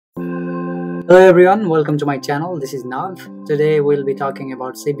Hello everyone, welcome to my channel. This is Nav. Today we'll be talking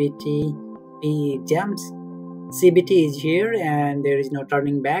about CBT PE Exams. CBT is here and there is no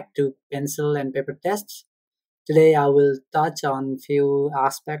turning back to pencil and paper tests. Today I will touch on few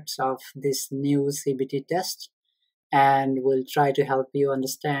aspects of this new CBT test and will try to help you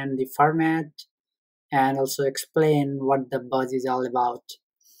understand the format and also explain what the buzz is all about.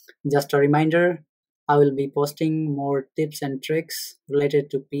 Just a reminder, I will be posting more tips and tricks related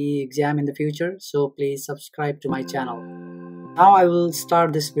to PE exam in the future, so please subscribe to my channel. Now I will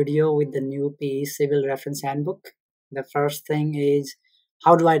start this video with the new PE Civil Reference Handbook. The first thing is,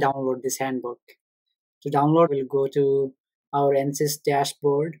 how do I download this handbook? To download, we'll go to our NCEES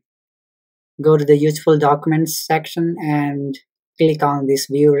dashboard, go to the Useful Documents section and click on this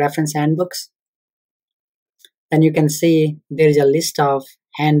View Reference Handbooks. Then you can see there is a list of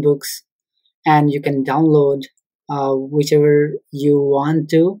handbooks and you can download whichever you want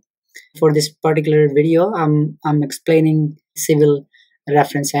to. For this particular video, I'm explaining Civil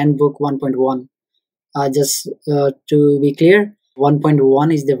Reference Handbook 1.1. Just to be clear,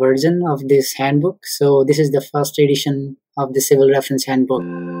 1.1 is the version of this handbook, so this is the first edition of the Civil Reference Handbook.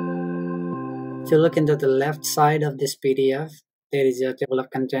 If you look into the left side of this PDF, there is a table of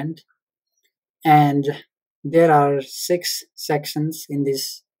content, and there are 6 sections in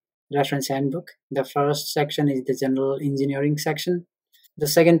this reference handbook. The first section is the general engineering section. The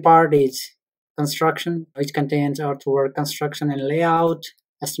second part is construction, which contains earthwork construction and layout,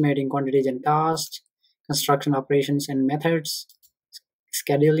 estimating quantities and cost, construction operations and methods,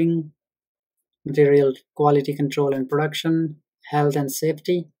 scheduling, material quality control and production, health and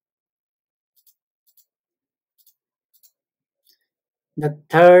safety. The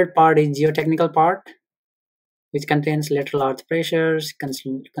third part is geotechnical part, which contains lateral earth pressures,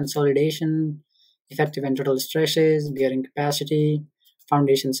 consolidation, effective and total stresses, bearing capacity,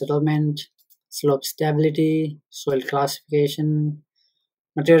 foundation settlement, slope stability, soil classification,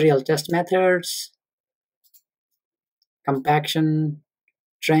 material test methods, compaction,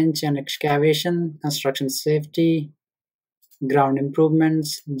 trench and excavation, construction safety, ground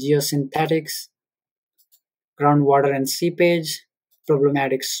improvements, geosynthetics, groundwater and seepage,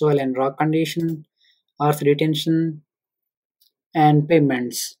 problematic soil and rock condition, earth retention, and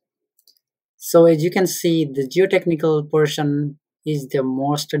pavements. So as you can see, the geotechnical portion is the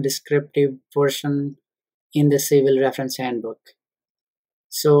most descriptive portion in the Civil Reference Handbook.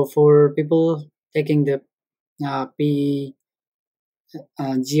 So for people taking the PE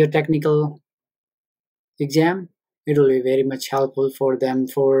geotechnical exam, it will be very much helpful for them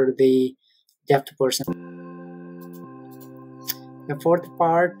for the depth portion. The fourth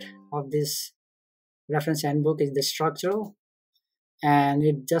part of this reference handbook is the structural, and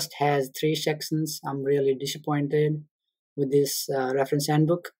it just has 3 sections. I'm really disappointed with this reference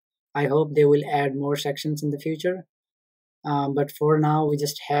handbook. I hope they will add more sections in the future, but for now we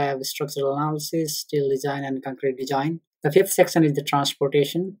just have structural analysis, steel design and concrete design. The 5th section is the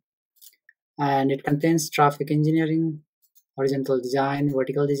transportation, and it contains traffic engineering, horizontal design,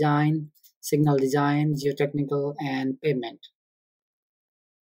 vertical design, signal design, geotechnical and pavement.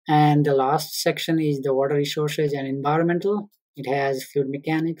 And the last section is the water resources and environmental. It has fluid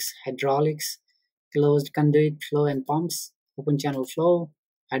mechanics, hydraulics, closed conduit flow and pumps, open channel flow,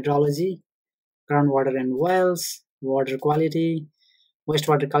 hydrology, groundwater and wells, water quality,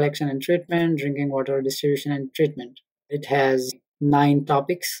 wastewater collection and treatment, drinking water distribution and treatment. It has 9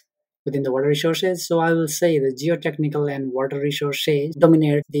 topics within the water resources. So I will say the geotechnical and water resources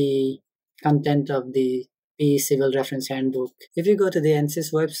dominate the content of the PE Civil Reference Handbook. If you go to the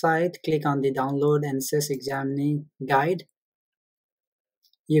NCEES website, click on the Download NCEES Examinee Guide.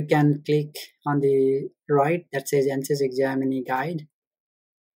 You can click on the right that says NCEES Examinee Guide.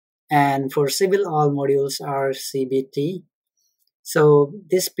 And for Civil, all modules are CBT. So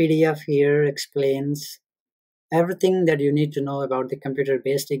this PDF here explains everything that you need to know about the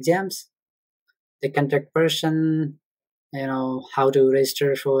computer-based exams, the contact person, how to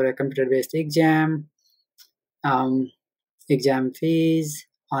register for a computer-based exam, exam fees,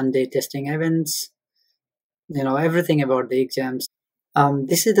 on-day testing events, everything about the exams.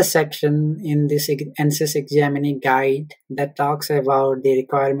 This is the section in this NCEES Examinee Guide that talks about the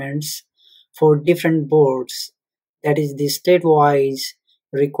requirements for different boards. That is, the state-wise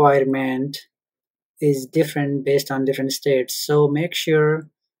requirement is different based on different states. So make sure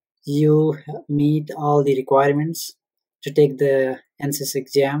you meet all the requirements to take the NCEES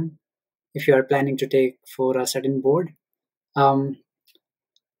exam if you are planning to take for a certain board.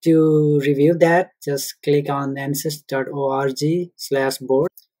 To review that, just click on ncees.org/board.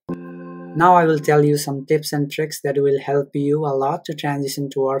 Now I will tell you some tips and tricks that will help you a lot to transition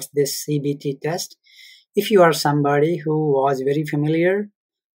towards this CBT test. If you are somebody who was very familiar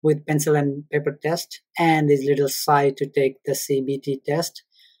with pencil and paper test and is little shy to take the CBT test,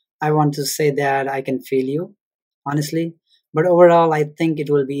 I want to say that I can feel you, honestly. But overall, I think it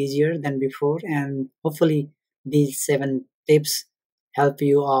will be easier than before, and hopefully, these 7 tips help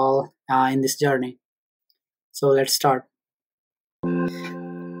you all in this journey. So let's start.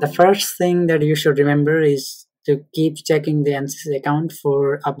 The first thing that you should remember is to keep checking the NCEES account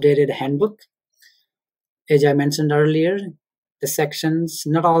for updated handbook. As I mentioned earlier, the sections,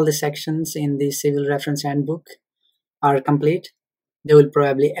 not all the sections in the Civil Reference Handbook are complete. They will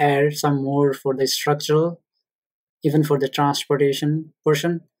probably add some more for the structural, even for the transportation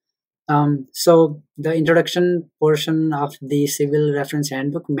portion. So the introduction portion of the Civil Reference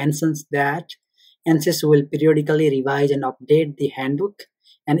Handbook mentions that NCEES will periodically revise and update the handbook,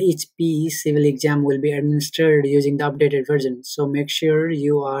 and each PE civil exam will be administered using the updated version. So make sure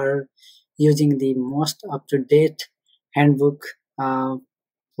you are using the most up-to-date handbook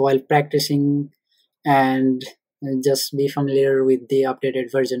while practicing, and just be familiar with the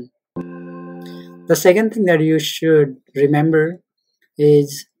updated version. The second thing that you should remember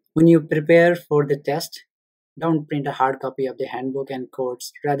is when you prepare for the test, don't print a hard copy of the handbook and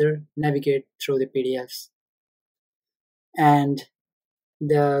codes, rather navigate through the PDFs. And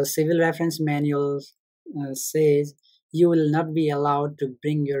the civil reference manual says you will not be allowed to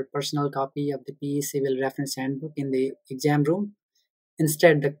bring your personal copy of the PE Civil Reference Handbook in the exam room.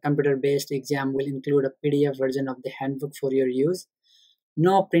 Instead, the computer-based exam will include a PDF version of the handbook for your use.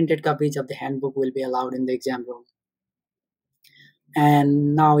 No printed copies of the handbook will be allowed in the exam room.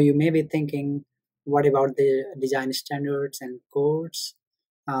 And now you may be thinking, what about the design standards and codes?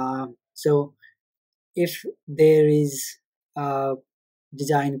 So if there is a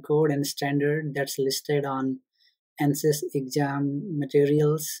design code and standard that's listed on NCEES exam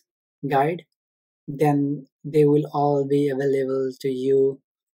materials guide, then they will all be available to you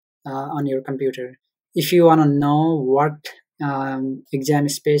on your computer. If you want to know what exam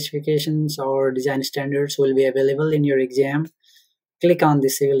specifications or design standards will be available in your exam, click on the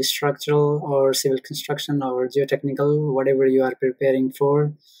civil structural or civil construction or geotechnical, whatever you are preparing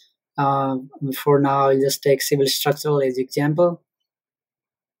for. For now, I'll just take civil structural as example.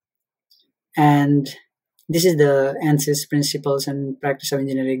 And this is the NCEES Principles and Practice of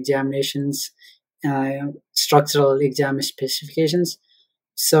Engineering Examinations structural exam specifications.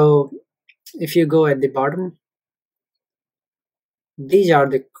 So if you go at the bottom, these are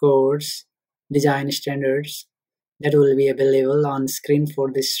the codes, design standards that will be available on screen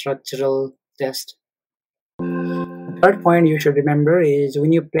for the structural test. The third point you should remember is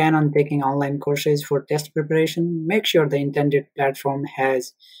when you plan on taking online courses for test preparation, make sure the intended platform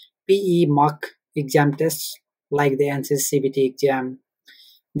has PE mock exam tests like the NCEES CBT exam.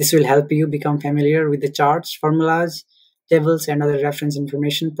 This will help you become familiar with the charts, formulas, tables, and other reference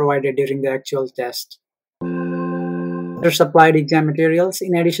information provided during the actual test. Other supplied exam materials.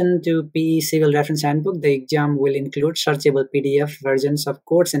 In addition to PE Civil Reference Handbook, the exam will include searchable PDF versions of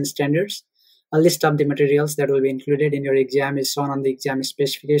codes and standards. A list of the materials that will be included in your exam is shown on the exam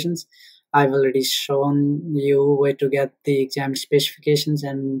specifications. I've already shown you where to get the exam specifications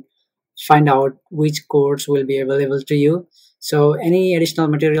and find out which codes will be available to you. So any additional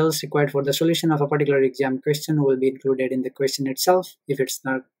materials required for the solution of a particular exam question will be included in the question itself if it's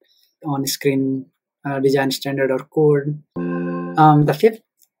not on screen design standard or code. The fifth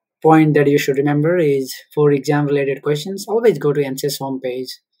point that you should remember is for exam related questions, always go to NCEES homepage.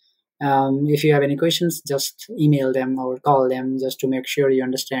 If you have any questions, just email them or call them just to make sure you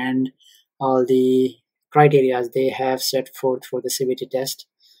understand all the criteria they have set forth for the CBT test.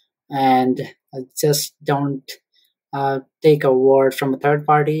 And just don't take a word from a third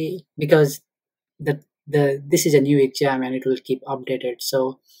party, because this is a new exam and it will keep updated.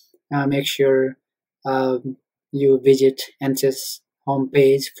 So make sure you visit NCEES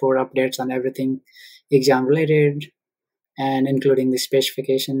homepage for updates on everything exam related, and including the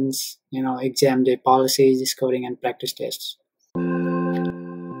specifications, exam day policies, scoring, and practice tests.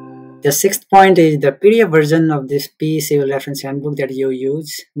 The sixth point is the PDF version of this PE Civil Reference Handbook that you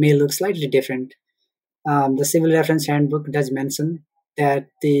use may look slightly different. The Civil Reference Handbook does mention that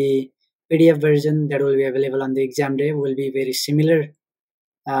the PDF version that will be available on the exam day will be very similar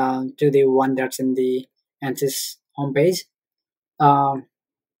to the one that's in the NCEES homepage.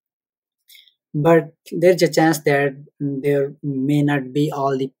 But there's a chance that there may not be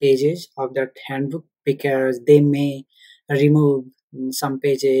all the pages of that handbook, because they may remove some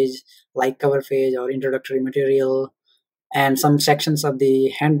pages like cover page or introductory material, and some sections of the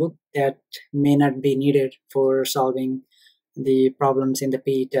handbook that may not be needed for solving the problems in the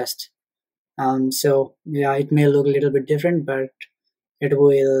PE test. So yeah, it may look a little bit different, but it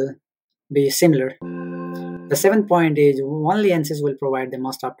will be similar. The seventh point is only NCEES will provide the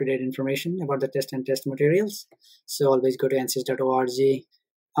most up-to-date information about the test and test materials. So always go to ncees.org.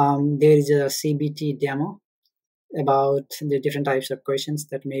 There is a CBT demo about the different types of questions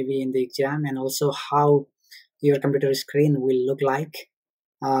that may be in the exam, and also how your computer screen will look like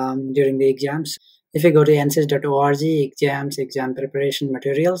during the exams. If you go to ncees.org, exams, exam preparation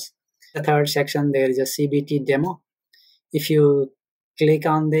materials, the third section, there is a CBT demo. If you click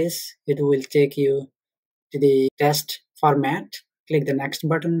on this, it will take you to the test format. Click the next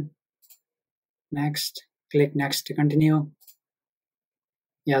button, next, click next to continue.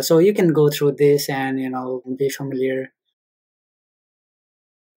 Yeah, so you can go through this and be familiar.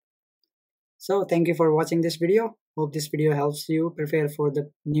 So thank you for watching this video. Hope this video helps you prepare for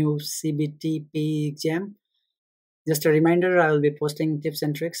the new CBT PE exam. Just a reminder, I will be posting tips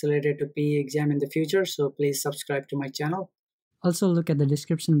and tricks related to PE exam in the future, so please subscribe to my channel. Also look at the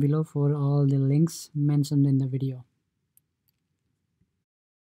description below for all the links mentioned in the video.